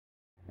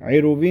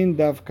Iruvin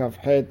Daf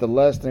Kafhet, the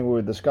last thing we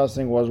were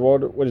discussing was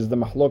what is the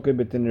mahloket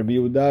between Rabbi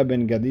Yehuda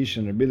ben Gadish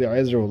and Rabbi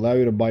Eliezer who allow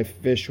you to buy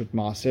fish with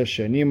maaser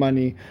sheni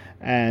money,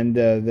 and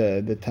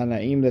the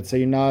Tanaim that say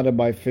you're not to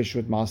buy fish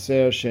with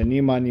maaser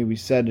sheni money. We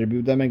said Rabbi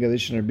Yehuda ben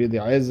Gadish and Rabbi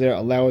Eliezer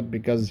allow it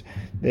because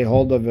they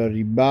hold of a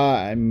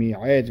riba and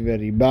mi'et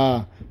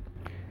riba,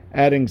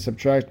 adding,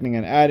 subtracting,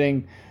 and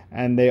adding.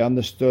 And they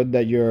understood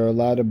that you're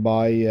allowed to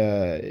buy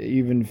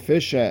even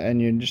fish,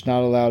 and you're just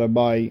not allowed to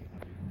buy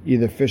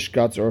either fish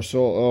guts or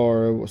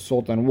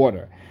salt and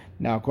water.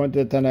 Now, according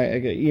to the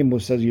Tanaim, who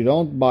says you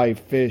don't buy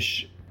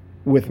fish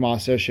with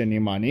maaser sheni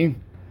money,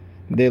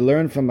 they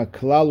learn from a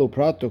klal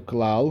upratu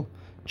klal,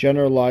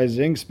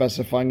 generalizing,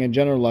 specifying, and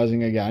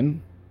generalizing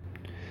again,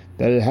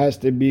 that it has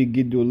to be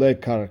gidule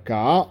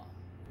karka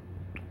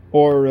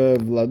or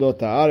vladot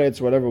haaretz,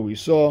 whatever we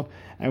saw.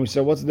 And we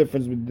said, what's the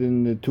difference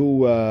between the two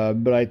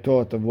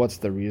braitot of what's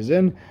the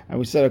reason? And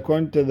we said,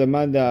 according to the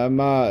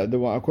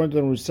according to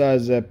the one who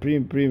says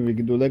prim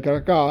v'gidulei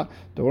karka,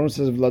 the one who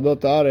says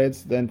vladot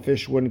haaretz, then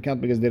fish wouldn't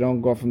count because they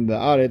don't grow from the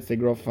haaretz, they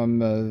grow from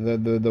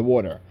the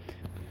water.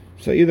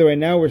 So either way,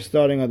 now we're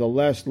starting on the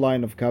last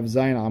line of Kav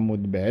Zayin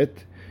Amud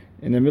Bet,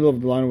 in the middle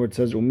of the line where it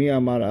says Umi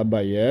Amar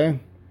Abaye.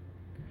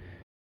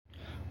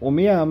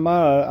 Abaye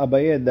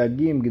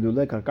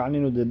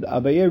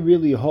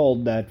really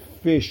hold that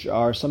fish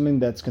are something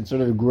that's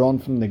considered grown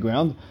from the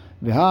ground.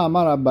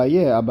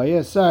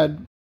 Abaye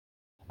said,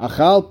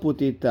 Achal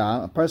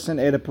putita, a person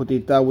ate a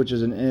putita, which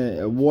is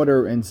a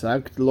water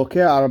insect. Loke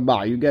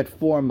arba, you get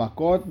 4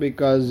 makot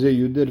because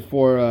you did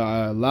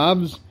 4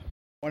 labs.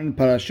 One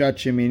parashat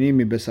shemini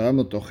mi besaram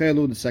lo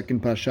tochelu, the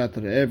second parashat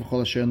re'ev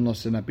chol asher lo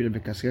senapir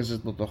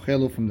v'kaskeses lo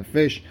tochelu, from the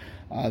fish.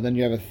 Then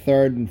you have a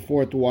third and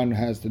fourth one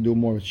has to do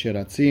more with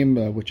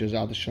shiratzim, which is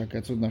al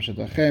shakatzut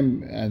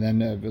nafshatachem, and then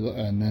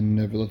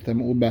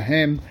velotem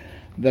ubahem.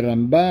 The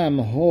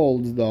Rambam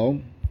holds though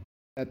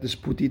that this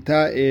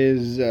putita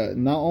is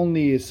not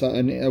only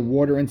a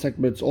water insect,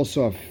 but it's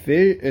also a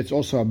fish. It's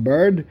also a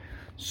bird.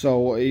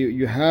 So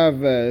you have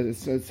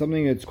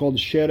something that's called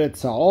sheret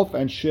sa'of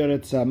and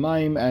sheret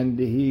sa'mayim, and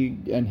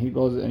he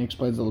goes and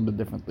explains a little bit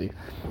differently.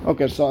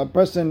 Okay, so a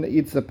person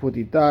eats the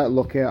putita,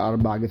 loke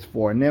arba, gets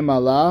 4.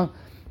 Nemala,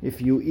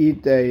 if you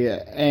eat a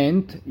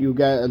ant, you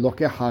get loke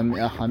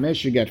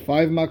hamesh, you get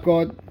 5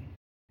 makot.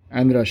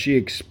 And Rashi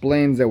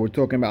explains that we're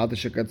talking about al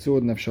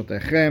shekatzud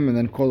nafshotechem, and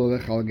then kol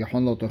olech al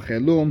gehon lo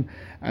tochelum,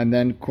 and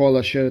then kol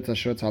asheret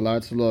asheret al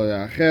haaretz lo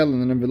yachel,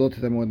 and then velot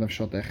temud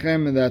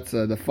nafshotechem, and that's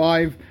the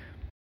 5.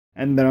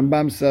 And the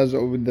Rambam says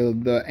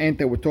the ant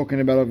that we're talking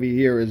about over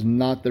here is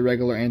not the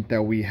regular ant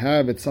that we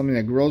have. It's something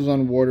that grows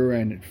on water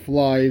and it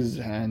flies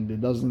and it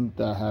doesn't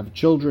have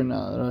children.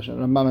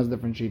 Rambam has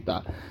different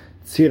shita.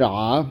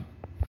 Tzira'a,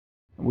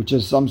 which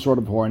is some sort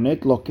of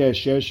hornet.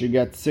 Lokeshesh, you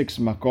get 6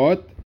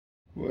 makot.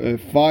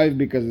 5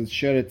 because it's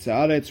sheret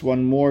sa'aretz,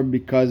 1 more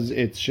because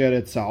it's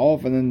sheret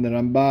sa'of. And then the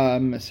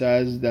Rambam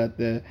says that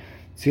the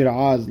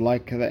tzira'a is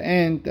like the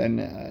ant,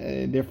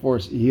 and therefore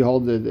he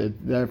holds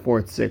it, therefore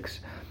it's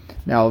 6.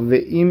 Now,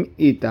 ve'im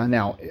ita.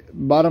 Now,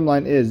 bottom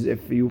line is,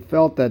 if you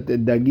felt that the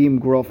dagim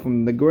grow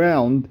from the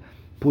ground,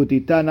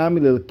 putita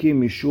nami lilkim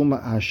mishum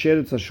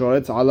hasheretz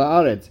hashoretz ala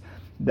aretz.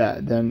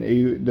 Then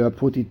the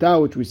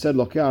putita, which we said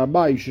lokeh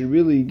arba, you should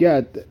really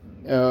get,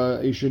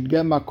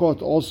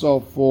 makot also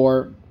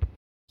for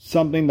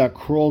something that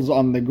crawls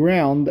on the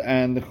ground,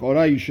 and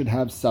chora you should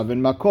have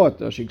 7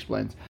 makot. She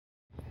explains.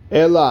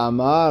 Ela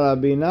amar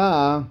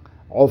rabina.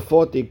 No,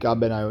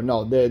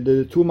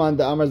 the 2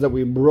 manda'amars that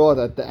we brought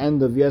at the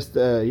end of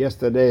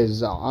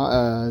yesterday's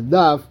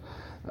daf,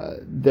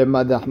 the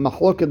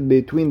mahloket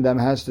between them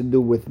has to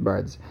do with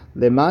birds.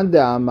 The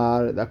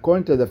manda'amar,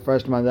 according to the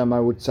first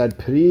manda'amar, which said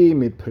pri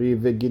mi pri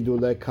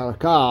v'gidule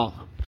karka,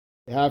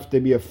 it have to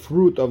be a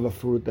fruit of a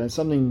fruit and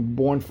something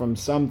born from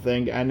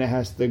something, and it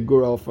has to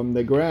grow from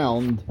the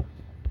ground.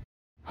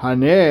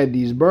 Haneh,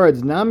 these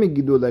birds, nami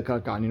gidule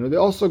karkan, they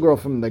also grow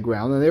from the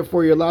ground, and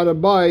therefore you're allowed to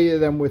buy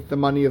them with the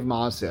money of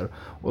maaser.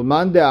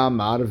 Ulman de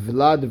amar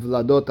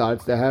vladot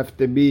haaretz, they have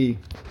to be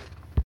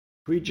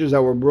creatures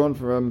that were grown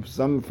from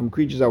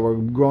creatures that were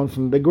grown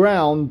from the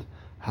ground.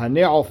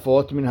 Haneh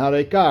ofot min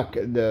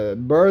harekak, the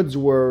birds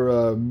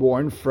were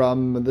born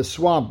from the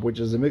swamp, which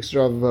is a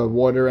mixture of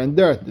water and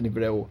dirt, and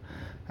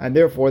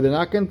therefore they're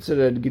not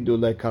considered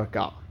gidule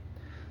karka.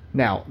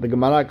 Now, the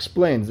Gemara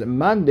explains,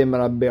 Man dem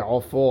rabbe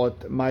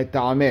ofot mai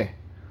ta'ameh,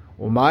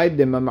 umay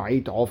dem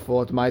ma'it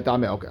ofot mai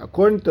ta'ameh. Okay,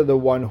 according to the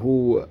one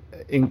who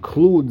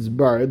includes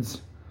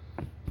birds,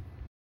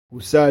 who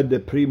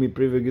said primi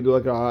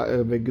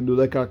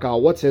v'gidulei karka,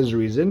 what's his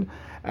reason?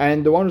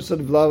 And the one who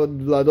said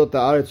vladot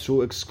haaretz,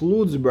 who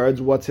excludes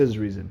birds, what's his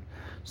reason?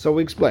 So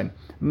we explain.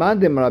 Man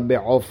dem rabbe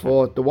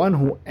ofot, the one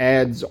who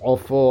adds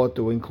ofot,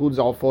 who includes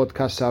ofot,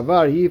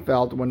 kasavar, he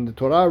felt when the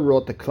Torah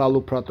wrote the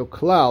klal upratu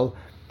klal.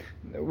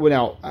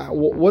 Now,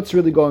 what's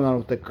really going on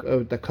with the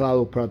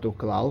klal upratu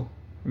klal?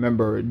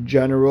 Remember,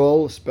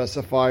 general,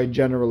 specify,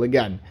 general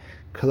again.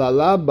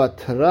 Klala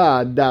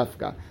batra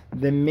dafka.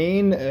 The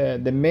main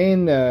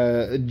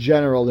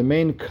general, the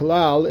main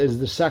klal is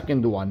the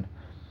second one.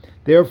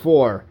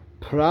 Therefore,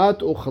 prat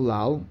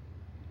uchlal,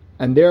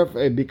 and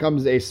therefore it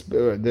becomes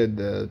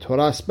the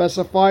Torah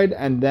specified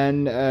and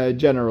then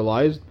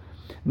generalized.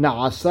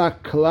 Na'asa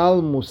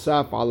klal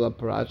musaf ala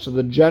prat. So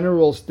the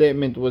general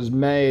statement was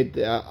made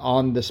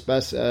on the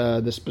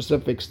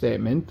specific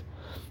statement.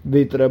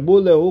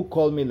 Vitrabu lehu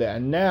kol mileh.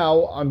 And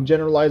now I'm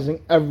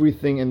generalizing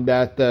everything in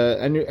that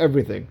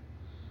everything.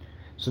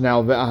 So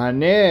now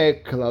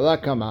ve'ahane klala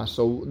kama.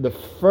 So the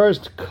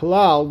first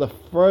klal, the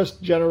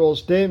first general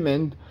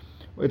statement,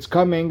 it's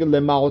coming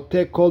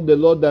lema'ote kol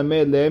delo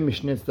dameh le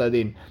mishne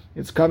tzadin.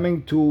 It's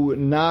coming to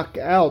knock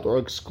out or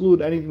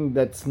exclude anything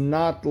that's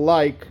not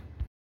like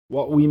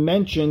what we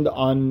mentioned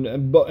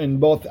in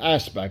both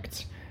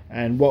aspects.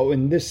 And what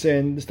in this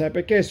type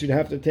of case, you'd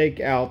have to take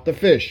out the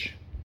fish.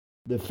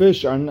 The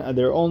fish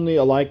they're only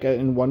alike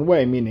in one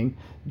way, meaning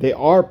they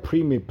are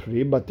pri,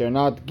 but they're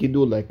not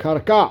gidule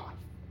karka.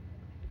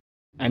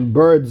 And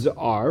birds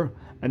are,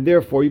 and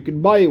therefore you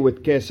can buy it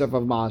with kesef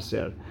of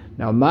maaser.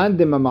 Now, man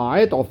de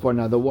mama'et ofot.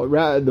 Now,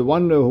 the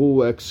one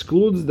who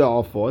excludes the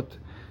ofot,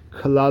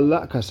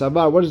 klala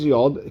kasavar. What is the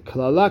old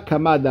klala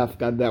kama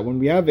dafka? That when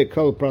we have a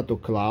klal prato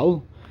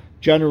klal,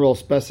 general,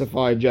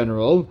 specified,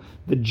 general.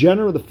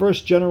 The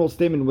first general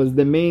statement was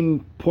the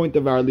main point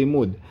of our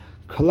limud.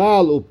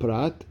 Klal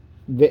uprat.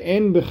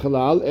 Ve'en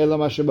b'chalal ela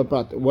ma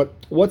shebaprat.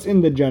 What's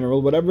in the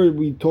general? Whatever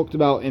we talked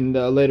about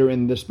later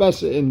in the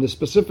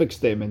specific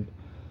statement,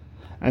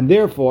 and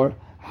therefore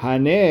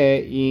hane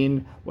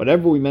in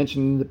whatever we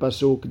mentioned in the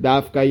pasuk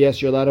dafka.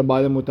 Yes, you're allowed to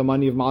buy them with the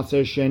money of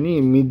maaser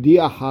sheni midi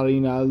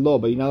acharina lo,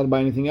 but you're not allowed to buy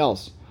anything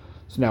else.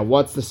 So now,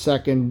 what's the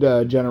second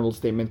general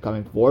statement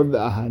coming for?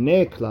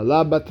 Ve'ahane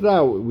klala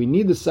batra. We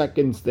need the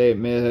second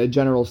statement,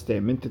 general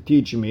statement, to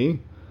teach me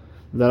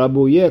to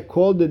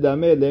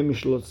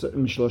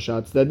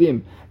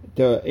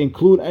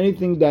include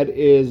anything that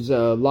is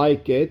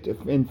like it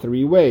in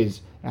three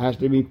ways. It has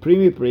to be pri,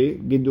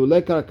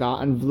 gidule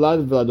karka, and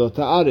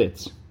vladota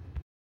aretz.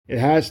 It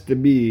has to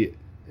be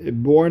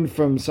born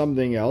from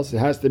something else. It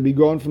has to be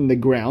grown from the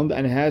ground,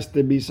 and it has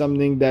to be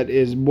something that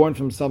is born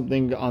from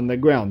something on the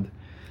ground.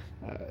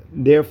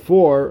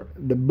 Therefore,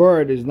 the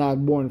bird is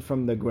not born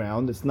from the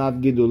ground. It's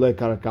not gidule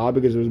karka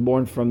because it was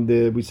born from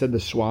the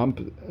swamp.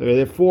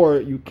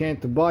 Therefore, you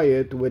can't buy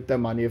it with the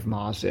money of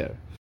maaser.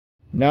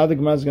 Now the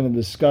Gemara is going to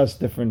discuss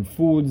different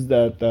foods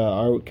that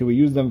can we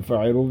use them for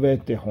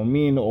iruvet,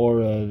 tehumin, or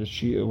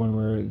when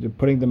we're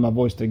putting the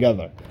mavois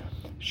together.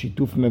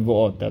 Shituf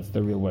mevoot, that's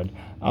the real word.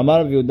 Amar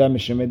Rav Yehuda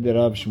Mishemed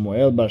Rav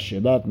Shmuel Bar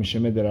Shelat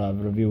Mishemed Rav.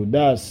 Rav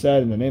Yehuda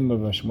said in the name of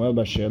Shmuel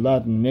Bar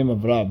Shelat, in the name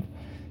of Rav,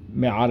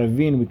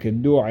 Me'arvin, we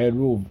could do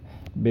iruv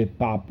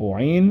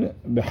bepa'pu'in,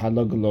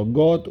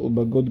 behalaglogot,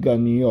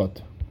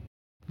 ubagudganiyot.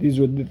 These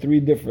were the three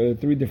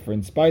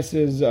different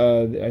spices.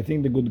 I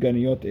think the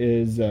gudganiyot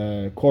is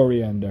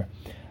coriander.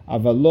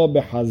 Avalo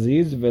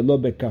behaziz velo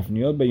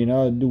bekafniot, but you're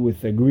not to do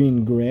with a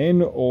green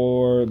grain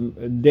or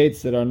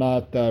dates that are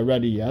not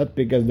ready yet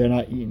because they're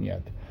not eaten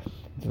yet.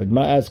 So the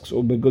Gemara asks,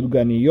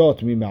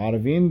 ubagudganiyot mi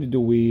me'arvin, do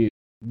we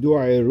do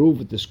iruv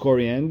with this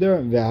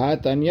coriander?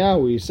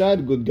 Vehatanya, we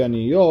said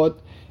gudganiyot,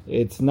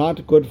 it's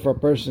not good for a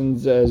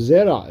person's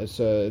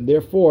zera.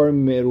 Therefore,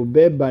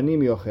 merube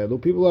banim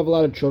yochelu. People who have a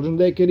lot of children,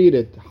 they could eat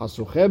it.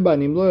 Hasuche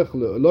banim lo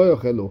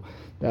yochelu.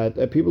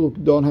 That people who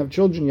don't have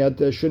children yet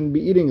shouldn't be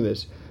eating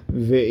this.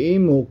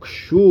 Ve'im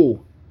hukshu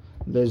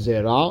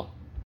lezera.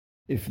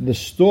 If the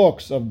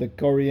stalks of the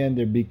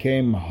coriander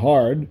became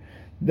hard,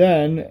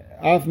 then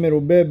af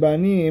merube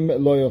banim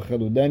lo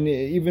yochelu. Then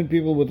even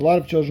people with a lot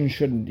of children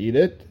shouldn't eat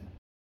it,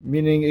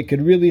 meaning it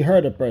could really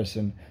hurt a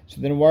person. So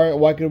then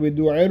why could we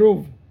do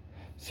iruv?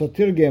 So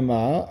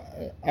Tirgema,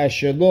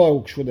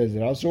 Ashelo Ukshu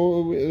Ezra.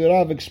 So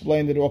Rav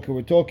explained that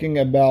we're talking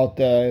about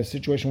a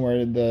situation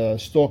where the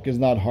stalk is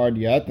not hard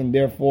yet, and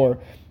therefore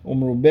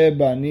Umrube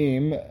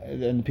Banim,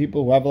 and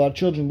people who have a lot of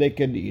children, they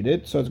can eat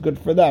it, so it's good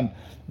for them.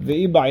 Now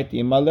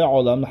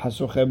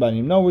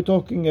we're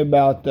talking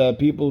about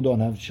people who don't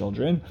have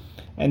children,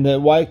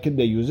 and why could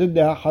they use it?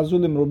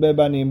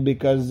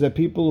 Because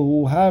people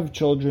who have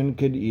children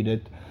could eat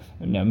it.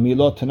 Now,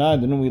 Milotana,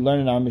 didn't we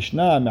learn in our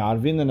Mishnah?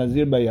 Me'arvin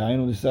Nazir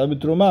bayayin u'Yisrael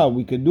b'teruma.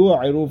 We could do a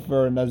iruv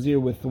for Nazir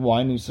with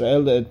wine,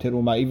 Israel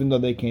teruma, even though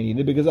they can't eat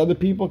it, because other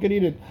people can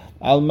eat it.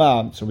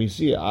 Alma. So we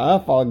see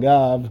af al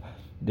gav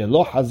de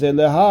lo hazeh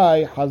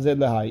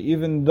lehai.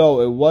 Even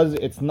though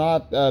it's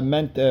not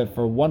meant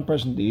for one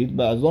person to eat,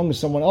 but as long as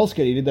someone else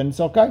can eat it, then it's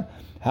okay.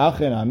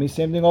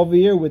 Same thing over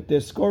here with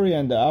this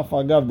coriander. Af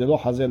al gav de lo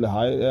hazeh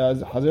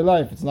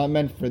lehai. If it's not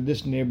meant for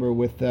this neighbor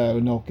with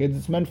no kids,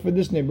 it's meant for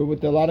this neighbor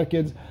with a lot of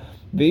kids.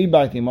 Or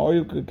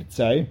you could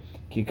say,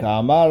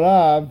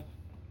 Rav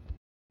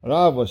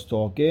was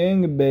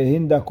talking,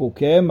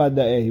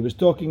 he was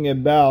talking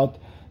about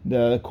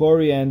the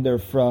coriander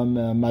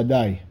from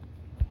Madai.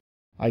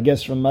 I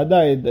guess from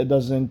Madai it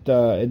doesn't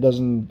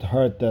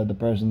hurt the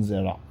person's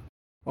zera.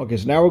 Okay,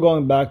 so now we're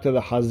going back to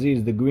the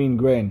haziz, the green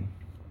grain.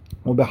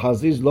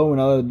 Haziz lo, we're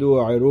not allowed to do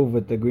a iruv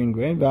with the green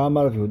grain.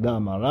 Ve'amar Yehuda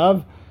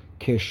amar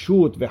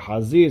Keshut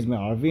ve'haziz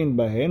me'arvin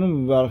bahen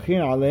u'mevarchin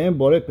aleim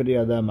borei peri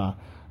adama.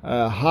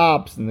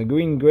 hops and the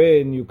green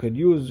grain you could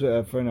use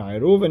for an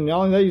Eruv, and not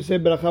only that, you say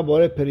Beracha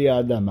Borei Peri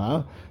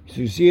Adama,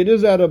 so you see it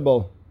is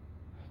edible.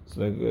 So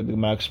the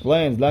Gemara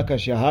explains, La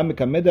kashaha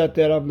mikamed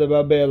da'atei Rav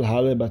leBabel,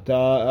 hale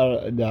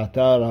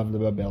da'atei Rav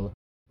leBabel.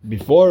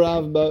 Before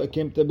Rav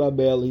came to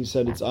Babel, he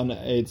said it's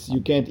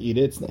you can't eat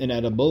it, it's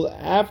inedible.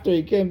 After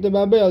he came to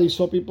Babel, he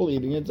saw people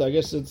eating it. So I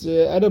guess it's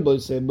edible. He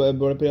said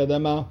Borei Peri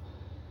Adama.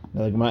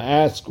 Now the Gemara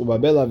asks,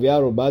 Babel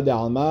Avyar Ubade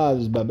Alma,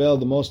 is Babel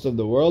the most of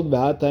the world?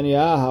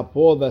 V'hatanya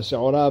hapol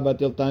v'se'ora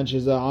v'tiltan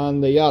sheza'an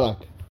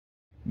le'yarak.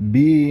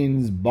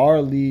 Beans,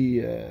 barley,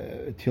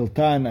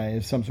 tiltan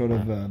is some sort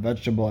of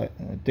vegetable. I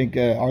think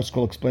our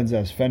school explains it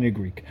as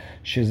fenugreek.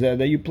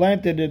 That you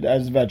planted it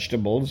as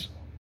vegetables.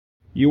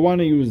 You want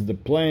to use the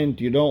plant,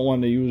 you don't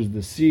want to use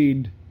the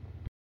seed.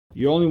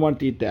 You only want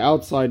to eat the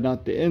outside,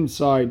 not the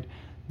inside.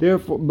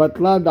 Therefore,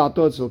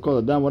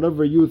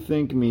 whatever you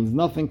think means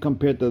nothing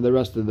compared to the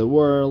rest of the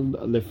world.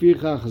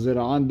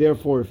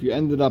 Therefore, if you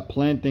ended up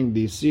planting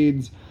these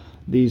seeds,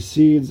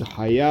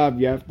 hayav,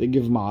 you have to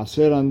give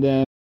ma'aser on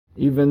them,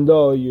 even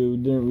though you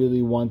didn't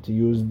really want to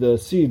use the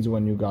seeds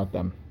when you got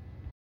them.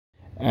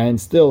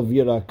 And still,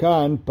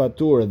 virakan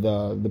patur,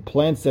 the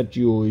plants that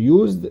you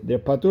used, they're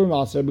patur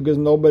ma'aser because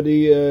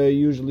nobody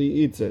usually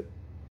eats it.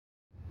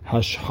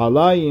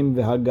 Hashhalayim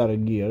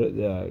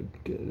v'hagargir.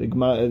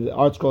 The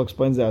art scroll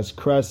explains it as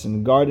cress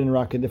and garden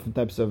raka, different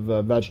types of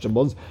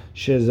vegetables.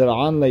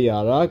 Shezra'an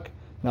le'yarak.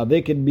 Now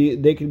they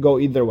could go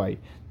either way.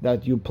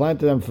 That you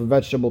planted them for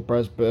vegetable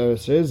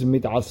purposes.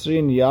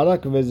 Mit'asrin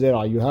yarak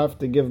v'zera. You have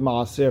to give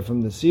ma'aser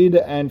from the seed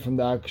and from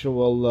the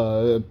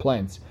actual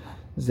plants.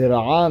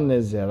 Zera'an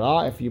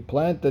zera. If you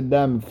planted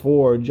them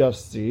for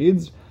just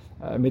seeds,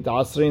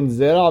 mit'asrin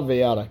zera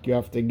v'yarak. You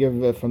have to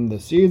give from the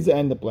seeds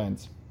and the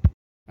plants.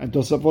 And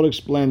Tosafot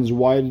explains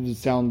why did it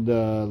sound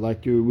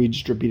like we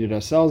just repeated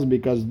ourselves,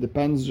 because it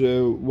depends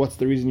what's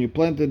the reason you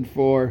planted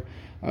for,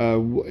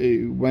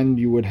 when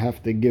you would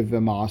have to give a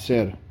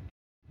ma'aser.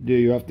 Do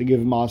you have to give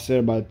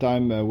ma'aser by the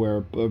time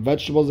where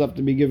vegetables have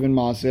to be given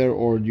ma'aser,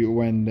 or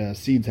when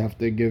seeds have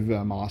to give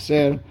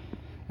ma'aser?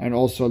 And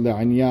also the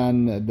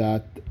anyan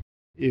that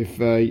if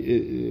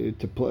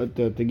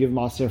to give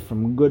ma'aser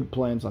from good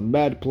plants on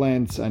bad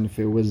plants, and if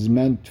it was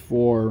meant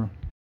for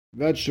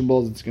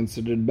vegetables, it's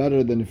considered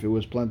better than if it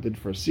was planted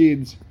for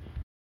seeds.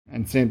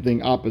 And same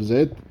thing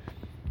opposite.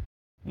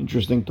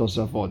 Interesting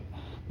Tosafot.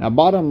 Now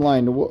bottom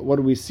line,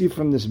 what we see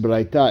from this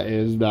Braita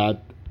is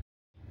that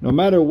no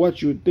matter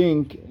what you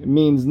think, it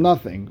means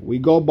nothing. We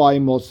go by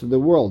most of the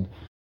world.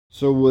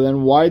 So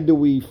then why do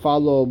we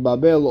follow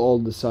Babel all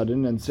of a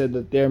sudden and say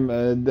that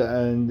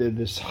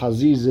this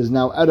haziz is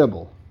now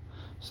edible?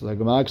 So the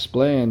Gemara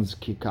explains,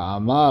 Ki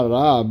ka'amar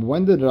Rab,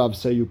 when did Rab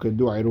say you could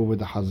do Eruv with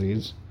the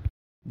haziz?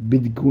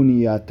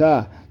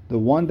 Bidguniyata, the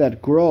one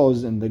that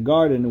grows in the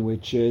garden,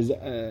 which is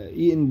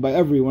eaten by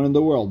everyone in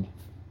the world,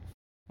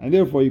 and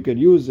therefore you could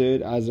use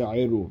it as a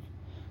Eruv.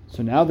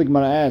 So now the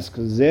Gemara asks,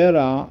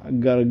 Zera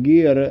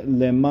gargir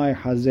lemay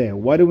hazeh.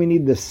 Why do we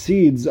need the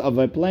seeds of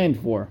a plant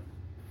for?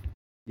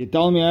 You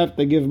tell me I have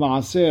to give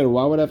ma'aser.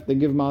 Why would I have to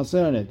give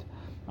ma'aser on it?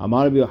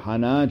 Amar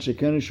b'Yohanan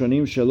sheken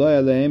shonim shelo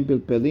yalehem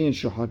pilpelin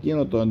shohakin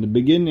oto. In the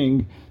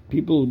beginning,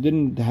 people who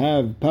didn't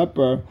have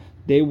pepper,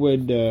 they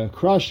would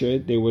crush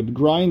it, they would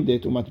grind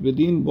it,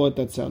 umatbidin bo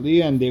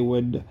tatzali, and they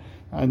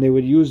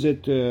would use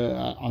it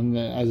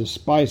as a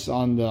spice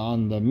on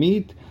the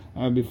meat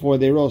before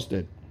they roast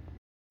it.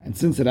 And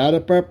since it had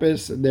a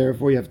purpose,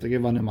 therefore you have to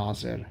give on a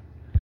maaser.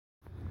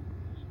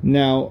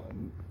 Now,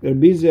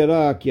 Rabbi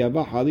Zera ki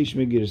ava halish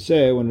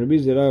megirse, when Rabbi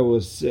Zera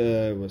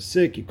was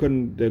sick, he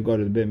couldn't go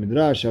to the Beit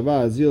Midrash.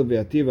 Ava azil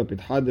ve'ativa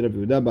pitchad Rabbi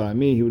Yehuda bar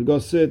Ami. He would go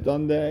sit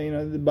on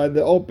by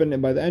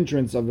the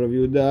entrance of Rabbi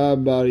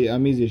Yehuda bar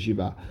Ami's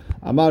yeshiva.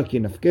 Amar ki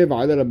nafke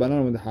v'ala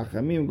rabbanan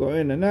v'chachamim, go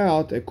in and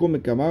out. Ekum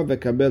mikamar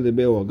ve'kabel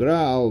libeu agra.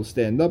 I'll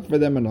stand up for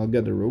them and I'll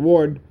get a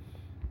reward.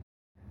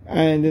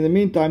 And in the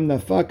meantime,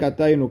 Nafak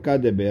atay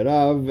nukad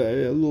berav,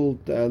 a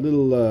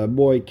little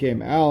boy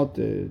came out,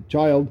 a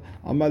child.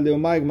 Amaleu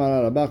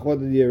ma'igmar rabach, what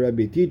did your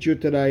Rabbi teach you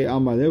today?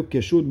 Amaleu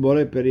keshut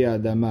borei peri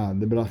adama,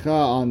 the bracha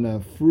on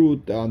the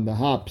fruit, on the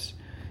hops.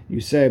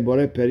 You say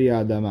borei peri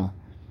adama.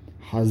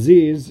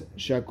 Haziz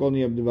shakol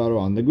niyab devaro.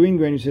 On the green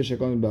grain, you say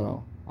shakol niyab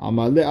devaro.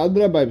 Amaleu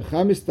adrabay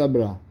b'chamis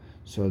tabra.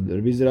 So the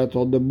Rabbi Zera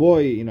told the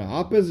boy,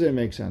 opposite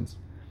makes sense.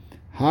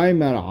 Hai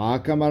mar'a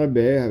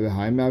kamarbe,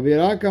 hai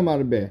ma'avira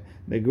kamarbe.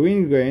 The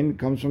green grain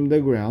comes from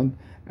the ground,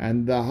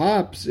 and the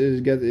hops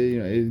it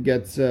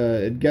gets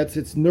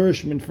its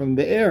nourishment from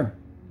the air.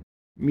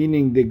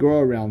 Meaning they grow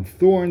around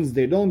thorns.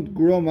 They don't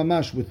grow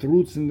mamash with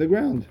roots in the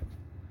ground.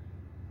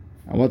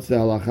 And what's the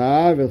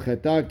halacha?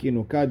 V'cheta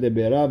kinukad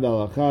debera. The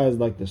halacha is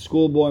like the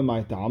schoolboy.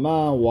 My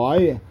ta'ama.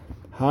 Why?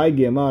 Hai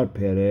gemar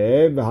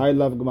pere, v'hai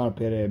lav gemar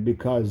pere.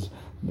 Because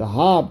the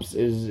hops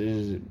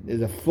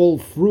is a full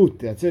fruit.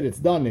 That's it. It's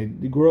done.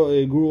 It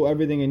grew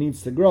everything it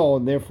needs to grow,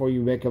 and therefore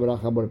you make a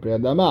bracha borei peri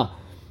adama.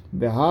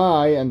 The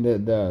high and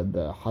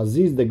the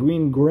haziz, the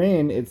green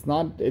grain, it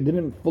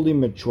didn't fully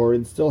mature.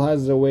 It still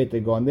has a way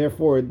to go, and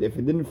therefore, if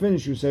it didn't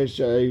finish, you say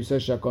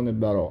shakon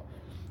baro.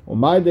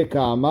 Umayde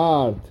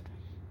ka'amart.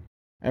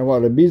 And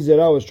what Rabbi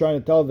Zera was trying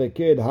to tell the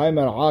kid, that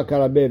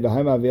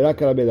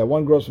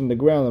one grows from the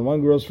ground and one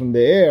grows from the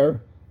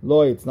air,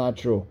 lo, it's not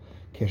true.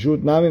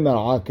 Even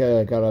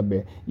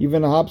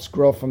hops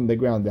grow from the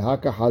ground.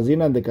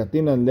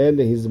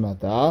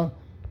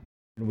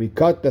 We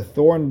cut the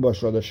thorn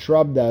bush or the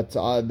shrub that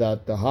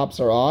the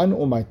hops are on,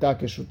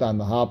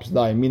 the hops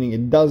die, meaning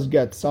it does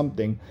get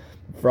something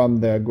from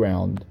the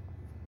ground.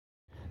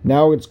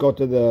 Now let's go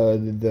to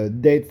the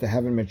dates that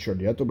haven't matured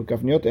yet.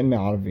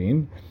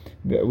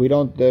 We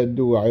don't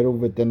do Iruv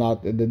with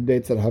the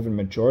dates that haven't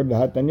matured.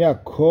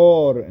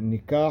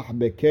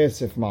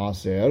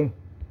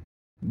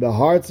 The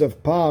hearts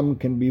of palm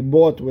can be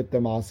bought with the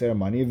maaser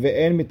money,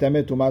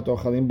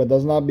 but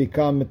does not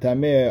become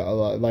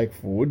tameh like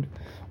food.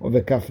 And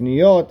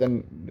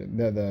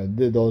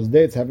those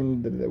dates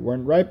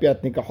weren't ripe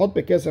yet. They're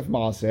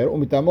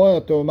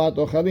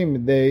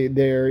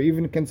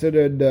even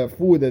considered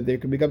food that they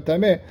could become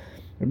tameh.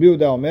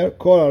 The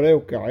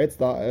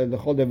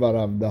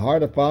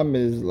heart of palm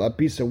is a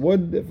piece of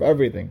wood for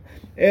everything.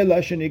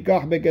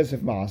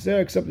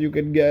 Except you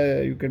could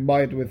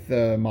buy it with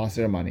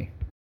maaser money.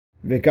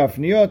 And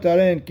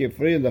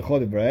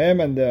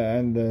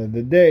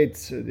the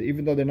dates,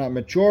 even though they're not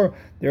mature,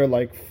 they're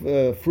like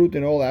fruit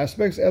in all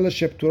aspects. You don't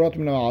have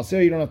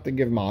to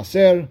give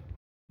maaser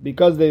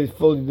because they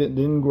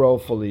didn't grow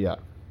fully yet.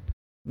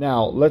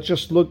 Now let's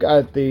just look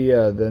at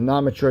the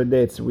non mature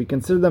dates. We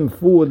consider them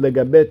food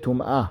legabe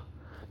tum'ah.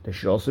 They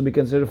should also be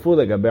considered food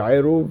legabe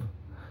iruv.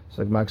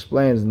 So Gemara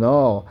explains,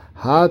 no,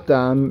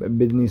 hatam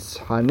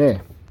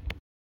b'nishane.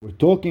 We're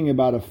talking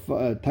about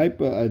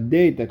a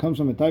date that comes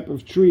from a type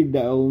of tree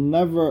that will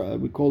never,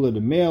 we call it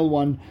a male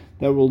one,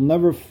 that will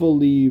never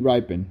fully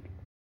ripen.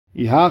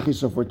 So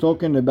if we're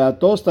talking about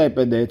those type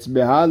of dates,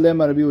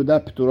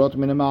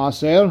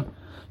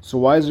 so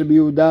why is Rabbi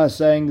Yehuda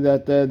saying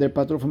that they're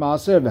patur from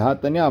maaser?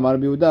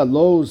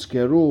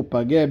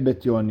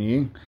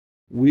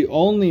 We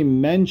only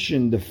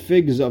mentioned the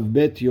figs of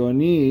Bet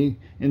Yoni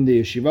in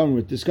the yeshiva when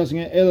we're discussing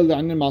it.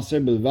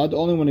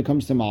 Only when it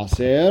comes to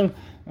maaser.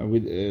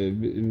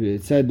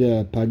 It said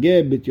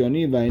page Bet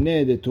Yoni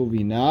vayne de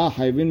tovina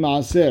hayvin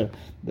maaser.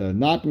 The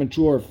not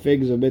mature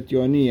figs of Bet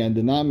Yoni and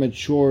the not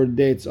mature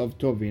dates of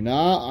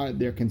tovina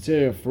they're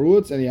considered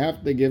fruits, and you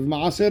have to give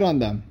maaser on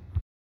them.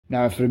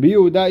 Now, if Rabbi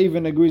Yehuda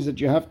even agrees that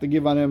you have to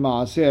give on him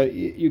maaser,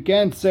 you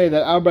can't say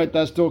that our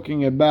Braita is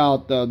talking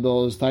about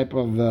those type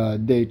of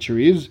date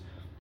trees.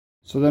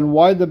 So then,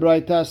 why the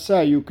Braita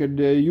say you could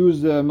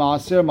use the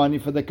maaser money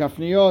for the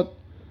kafniyot?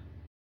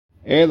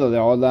 We're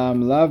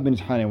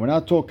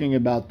not talking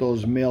about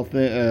those male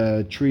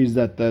trees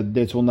that the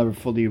dates will never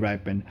fully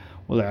ripen.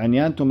 It's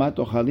different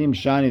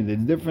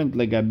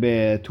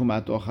legabe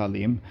tumat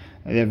ochalim.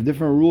 They have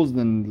different rules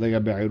than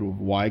legabe iruv.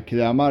 Why?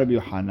 Rabbi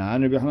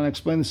Yochanan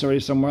explained this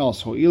already somewhere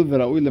else.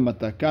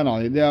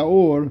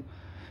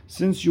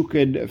 Since you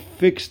could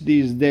fix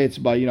these dates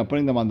by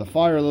putting them on the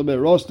fire a little bit,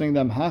 roasting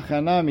them,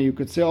 hachanami, you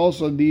could say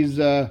also these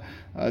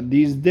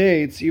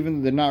dates, even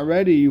though they're not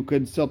ready, you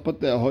could still put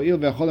the ho'il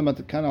ve'cholim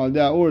atakan al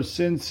da'ur,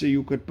 since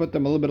you could put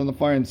them a little bit on the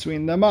fire and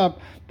sweeten them up,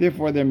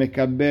 therefore they're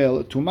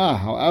mekabel tumah.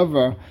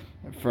 However,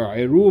 for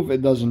iruv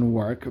it doesn't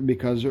work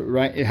because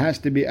it has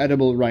to be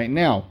edible right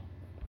now,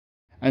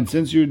 and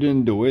since you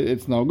didn't do it,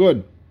 it's no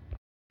good.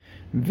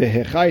 Where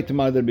did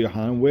Rabbi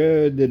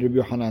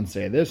Yochanan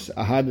say this?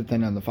 Ahad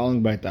on the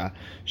following Braita: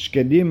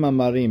 Shkedim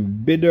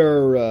mamarim,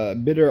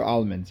 bitter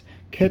almonds.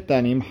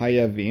 Ketanim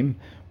hayavim.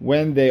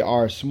 When they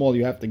are small,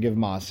 you have to give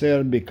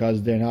maaser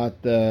because they're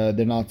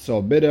not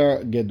so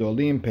bitter.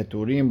 Gedolim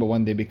peturim, but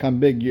when they become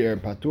big, you're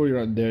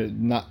patur. They're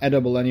not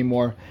edible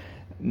anymore.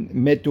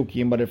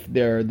 Metukim, but if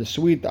they're the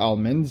sweet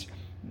almonds,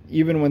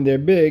 even when they're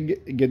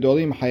big,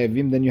 gedolim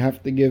hayavim, then you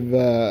have to give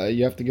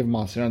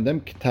maaser on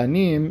them.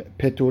 Ketanim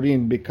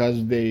peturim,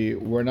 because they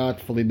were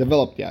not fully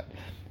developed yet.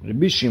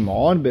 Rabbi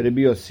Shimon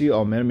Rabbi Yossi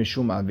Omer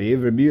Mishum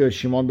Aviv. Rabbi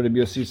Shimon Rabbi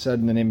Yossi said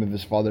in the name of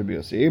his father Rabbi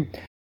Yossi,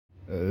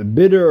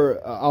 bitter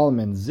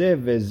almonds,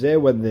 whether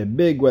they're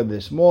big, whether they're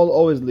small,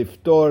 always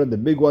liftor, the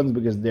big ones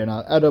because they're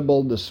not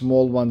edible, the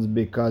small ones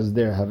because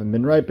they haven't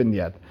been ripened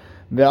yet.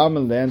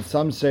 And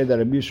some say that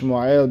Rabbi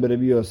Shmuel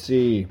Rabbi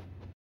Yossi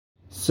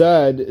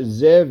said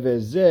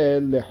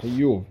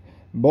lehiyuv.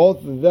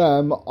 Both of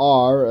them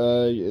are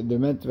they're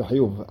meant to be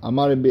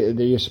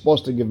hiyuv. You're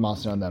supposed to give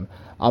maaser on them.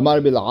 Amar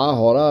bil'ah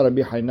hora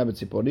Rabbi Hanina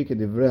b'tzipori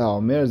kedivreha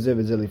omer ze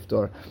v'ze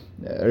liftor.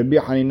 Rabbi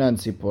Hanina and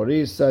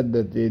Tzipori said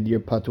that you're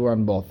patur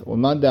on both.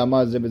 And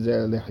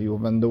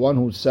the one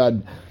who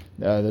said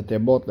that they're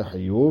both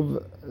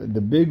lehiyuv,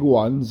 the big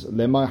ones,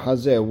 lemay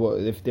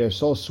hazeh, if they're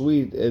so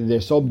sweet, they're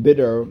so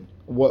bitter,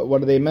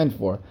 what are they meant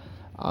for?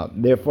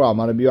 Therefore,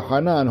 Amar Rabbi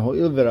Yochanan,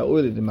 ho'il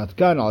v'ra'ul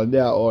matkan al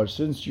dea, or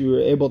since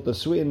you're able to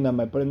sweeten them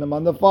by putting them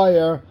on the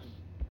fire,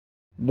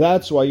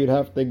 that's why you'd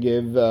have to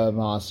give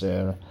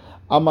maaser.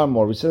 Amar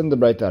Mor, we said in the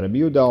Braita, Rabbi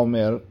Yehuda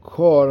Omer,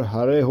 Kor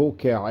harehu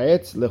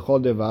ke'etz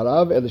lechol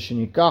devarav el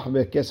shenikach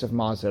be'kesef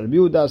maaser. Rabbi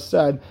Yehuda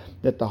said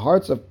that the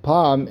hearts of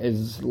palm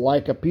is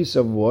like a piece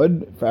of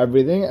wood for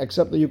everything,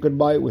 except that you could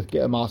buy it with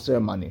maaser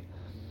money.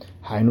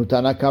 Hainu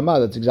Tanakama.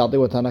 That's exactly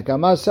what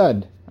Tanakama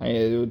said.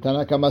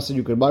 Tanakama said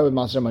you could buy with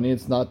Maser Mani.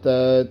 It's not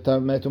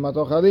Tumat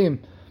Ochalim.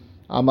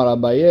 Amar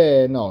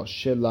Abaye, no.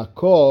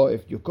 Shelako,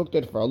 if you cooked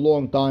it for a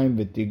long time,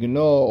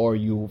 vitigno, or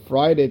you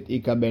fried it,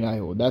 ika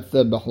benayu. That's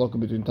the bachlok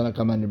between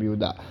Tanakama and Rabbi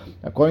Yehuda.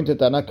 According to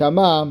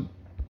Tanakama,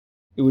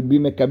 it would be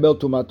mekabel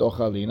tumat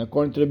ochalin.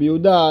 According to Rabbi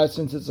Yehuda,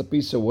 since it's a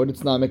piece of wood,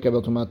 it's not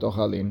mekabel tumat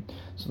ochalin.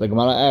 So the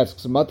Gemara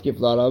asks, matkif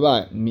la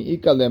Rabbi,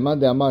 mi'ika lema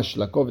de'amar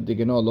shelako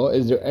vitigno lo.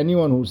 Is there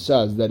anyone who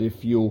says that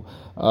if you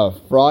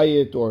fry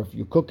it or if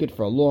you cook it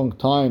for a long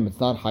time,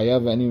 it's not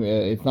hayav,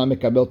 it's not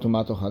mekabel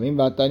tumat ochalin?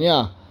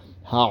 V'atanya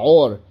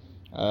ha'or,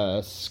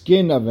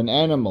 skin of an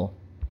animal,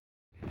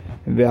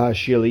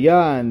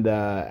 v'hashilya, and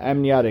the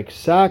amniotic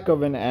sac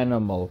of an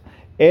animal,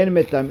 en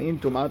metamim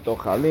tumat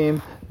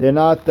ochalim, they're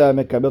not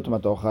mekabel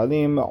tumat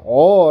ochalim,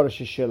 or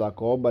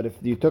sheshelako, but if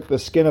you took the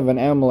skin of an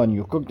animal and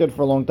you cooked it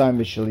for a long time,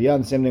 v'shilya,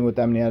 and same thing with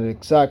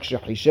amniotic sac,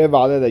 shehishev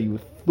aleh, that you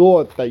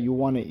thought that you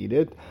want to eat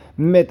it,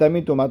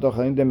 metamim tumat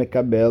ochalim, they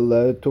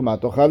mekabel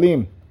tumat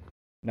ochalim.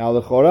 Now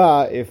the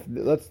chora, if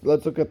let's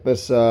look at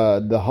this,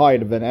 the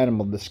hide of an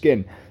animal, the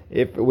skin.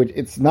 If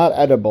it's not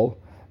edible,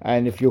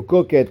 and if you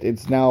cook it,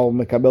 it's now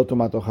mekabel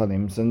tumat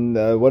ochalim. And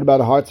what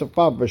about hearts of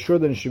palm? For sure,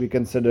 then it should be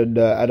considered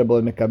edible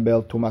and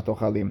mekabel tumat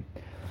ochalim.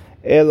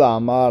 Ela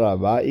amar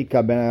Rabba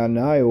ika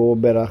benayu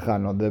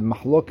berachano. The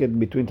mahloket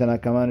between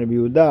Tanakama and Rabbi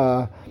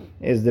Yehuda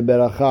is the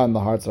beracha on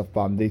the hearts of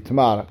palm. The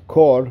Itmar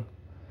kor.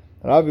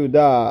 Rabbi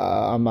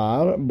Yehuda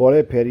amar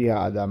bore peri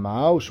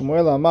ha'adama.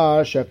 Ushmuel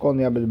amar shakol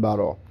niya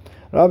b'dbaro.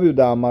 Rabbi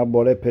Yehuda amar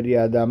bore peri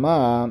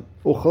ha'adama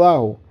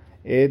uchlahu.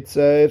 It's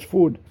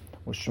food.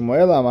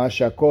 Shmuel amar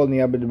shakol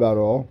niya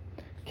b'dbaro,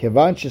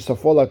 kevan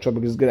shesofo laksho,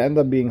 because it's going to end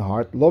up being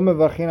hard. Lo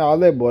mevachin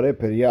aleh bore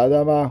peri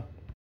adama.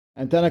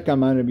 And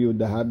Tanakama and Rabbi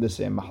Yehuda have the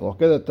same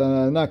mahloket.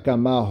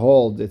 Tanakama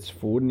holds it's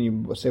food, and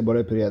you say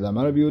bore peri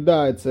adama. Rabbi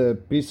Yehuda, it's a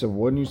piece of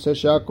wood, and you say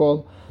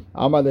shakol.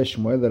 Amar le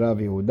Shmuel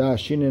Rabbi Yehuda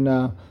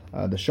shinena,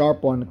 the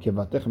sharp one,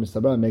 kevatech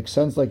mistabra, makes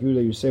sense like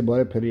you say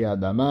bore peri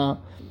adama.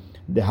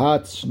 The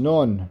hat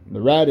snon, the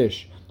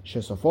radish,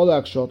 shesofo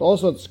lakshot,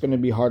 also it's going to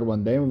be hard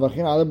one day.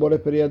 Mevachin aleh bore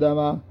peri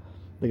adama.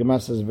 The Gemara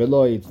says,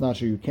 "Veloi, it's not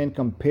true. You can't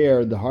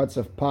compare the hearts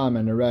of palm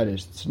and a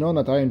radish.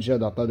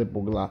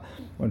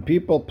 When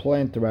people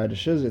plant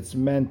radishes, it's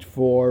meant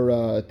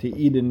for to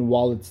eat in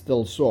while it's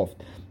still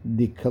soft.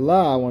 The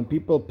kala, when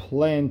people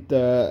plant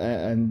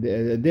and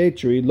a date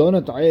tree, they're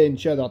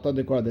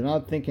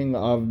not thinking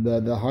of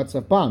the hearts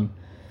of palm.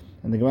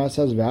 And the Gemara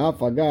says,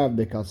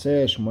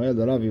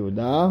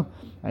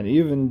 and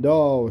even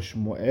though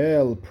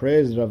Shmuel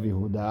praised Rav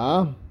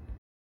Yehuda,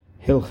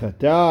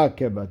 Hilchata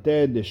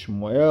kebate de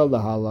Shmuel, the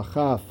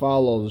halacha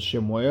follows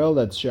Shmuel,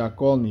 that's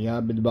shakol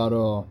niya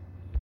bidbaro.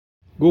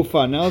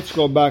 Gufa, now let's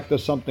go back to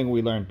something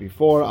we learned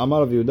before. Amar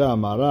Rav Yehuda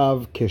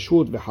Amarav,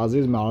 keshut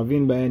v'chaziz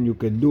ma'arvin b'en, you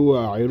could do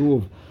a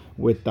iruv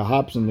with the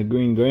hops and the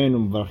green grain,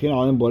 v'varchin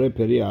alim bore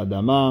peri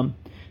adama.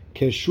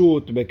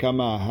 Keshut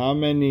bekama, how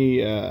many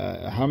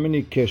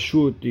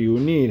keshut do you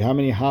need? How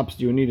many hops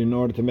do you need in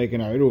order to make an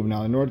iruv?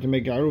 Now, in order to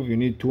make an iruv, you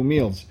need 2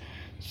 meals.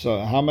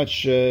 So, how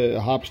much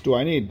hops do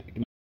I need?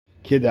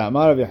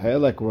 Kidamar Yehiel,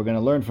 like we're going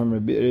to learn from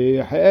Rabbi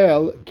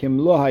Yehiel,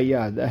 kimlo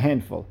hayad, a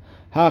handful.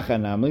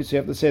 Hachanamli, so you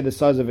have to say the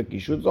size of a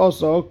kishut. It's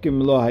also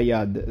kimlo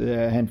hayad,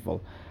 a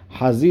handful.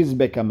 Haziz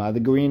bekama, the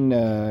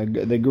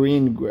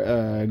green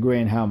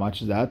grain. How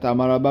much is that?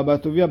 Amar Baba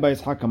Tuvia by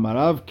Ishaq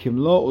Amarav,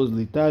 kimlo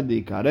uzlita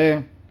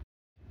diikare,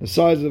 the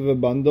size of a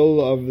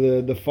bundle of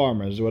the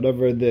farmers,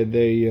 whatever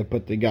they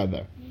put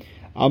together.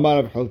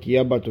 Amar Rav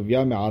Hilkiah bar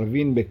Tuvia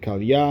me'arvin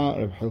bekalya.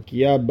 Rav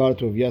Hilkiah bar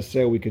Tuvia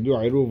say we could do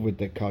iruv with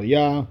the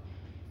kalya.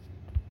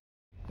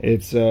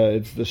 It's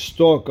the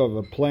stalk of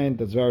a plant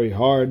that's very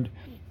hard.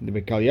 With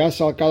the kalya,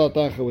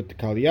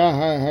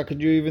 how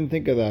could you even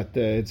think of that?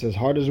 It's as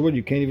hard as wood,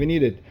 you can't even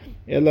eat it.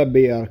 Rather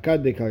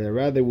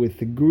with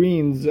the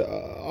greens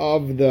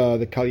of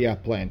the kalya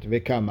plant.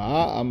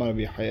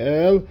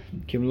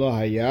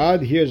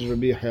 Here's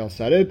Rabbi Yehiel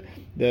said it,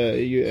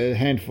 a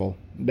handful.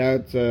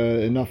 That's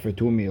enough for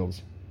 2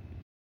 meals.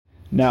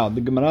 Now,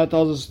 the Gemara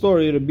tells a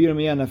story. Rabbi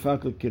Yirmiyah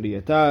nafak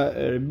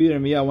al-Kiryata. Rabbi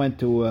Yirmiyah went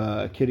to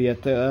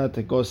Kiryata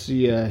to go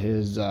see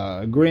his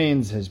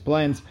grains, his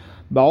plants.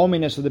 So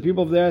the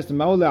people of there asked him,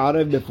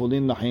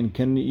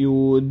 can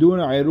you do an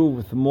iruv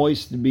with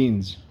moist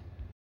beans?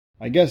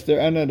 I guess they're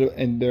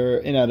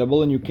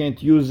inedible and you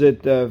can't use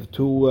it to do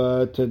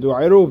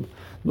iruv.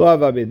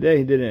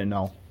 He didn't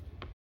know.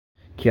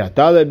 Then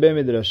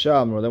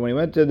when he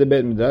went to the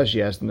Beit Midrash,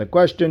 he asked them the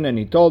question, and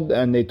they told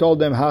them, we can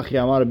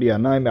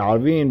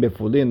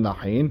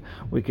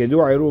do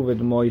iruv with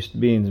moist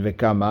beans.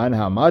 V'kaman,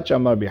 how much?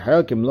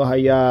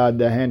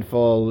 The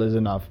handful is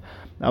enough.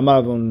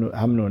 Amar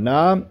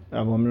Hamnuna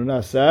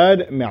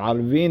said,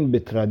 me'arvin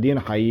bitradin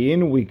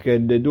hayin, we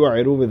could do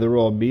iruv with the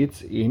raw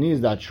beets. Is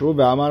that true?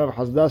 Amar Rav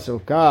Hasda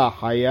silka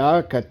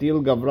haya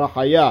katil gavra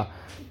haya.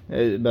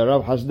 But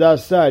Rav Hasda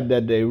said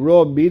that the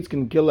raw beets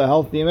can kill a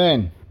healthy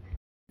man.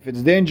 If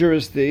it's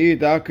dangerous to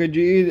eat, how could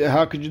you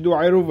do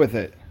iruv with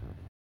it?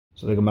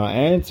 So the Gemara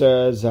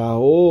answers,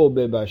 Zahu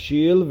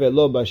bebashil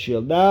velo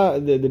bashil.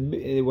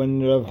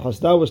 When Rav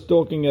Hasda was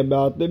talking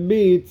about the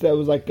beets, that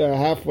was like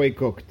halfway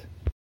cooked.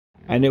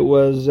 And it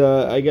was,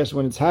 I guess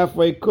when it's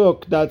halfway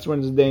cooked, that's when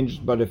it's dangerous.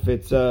 But if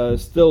it's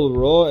still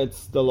raw, it's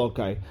still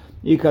okay.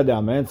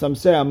 And some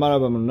say, Amar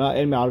Abamuna,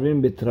 En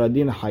me'arvin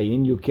bitradin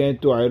hayin. You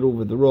can't do iruv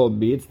with raw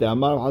beets. The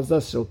Amar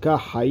Hasda silka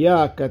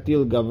haya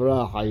katil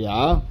gavra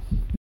haya.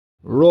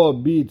 Raw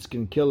beets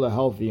can kill a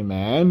healthy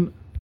man.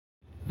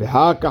 But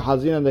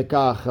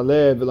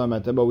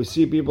we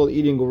see people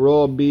eating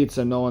raw beets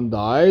and no one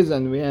dies.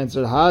 And we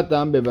answered,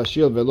 Hatam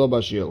bebashil velo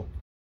bashil.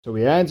 So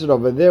we answered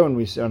over there when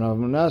we said,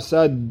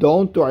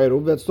 don't do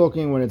iruv. That's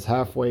talking when it's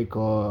halfway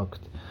cooked.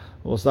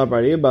 We'll stop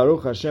right here.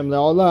 Baruch Hashem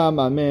le'olam.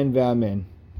 Amen ve'amen.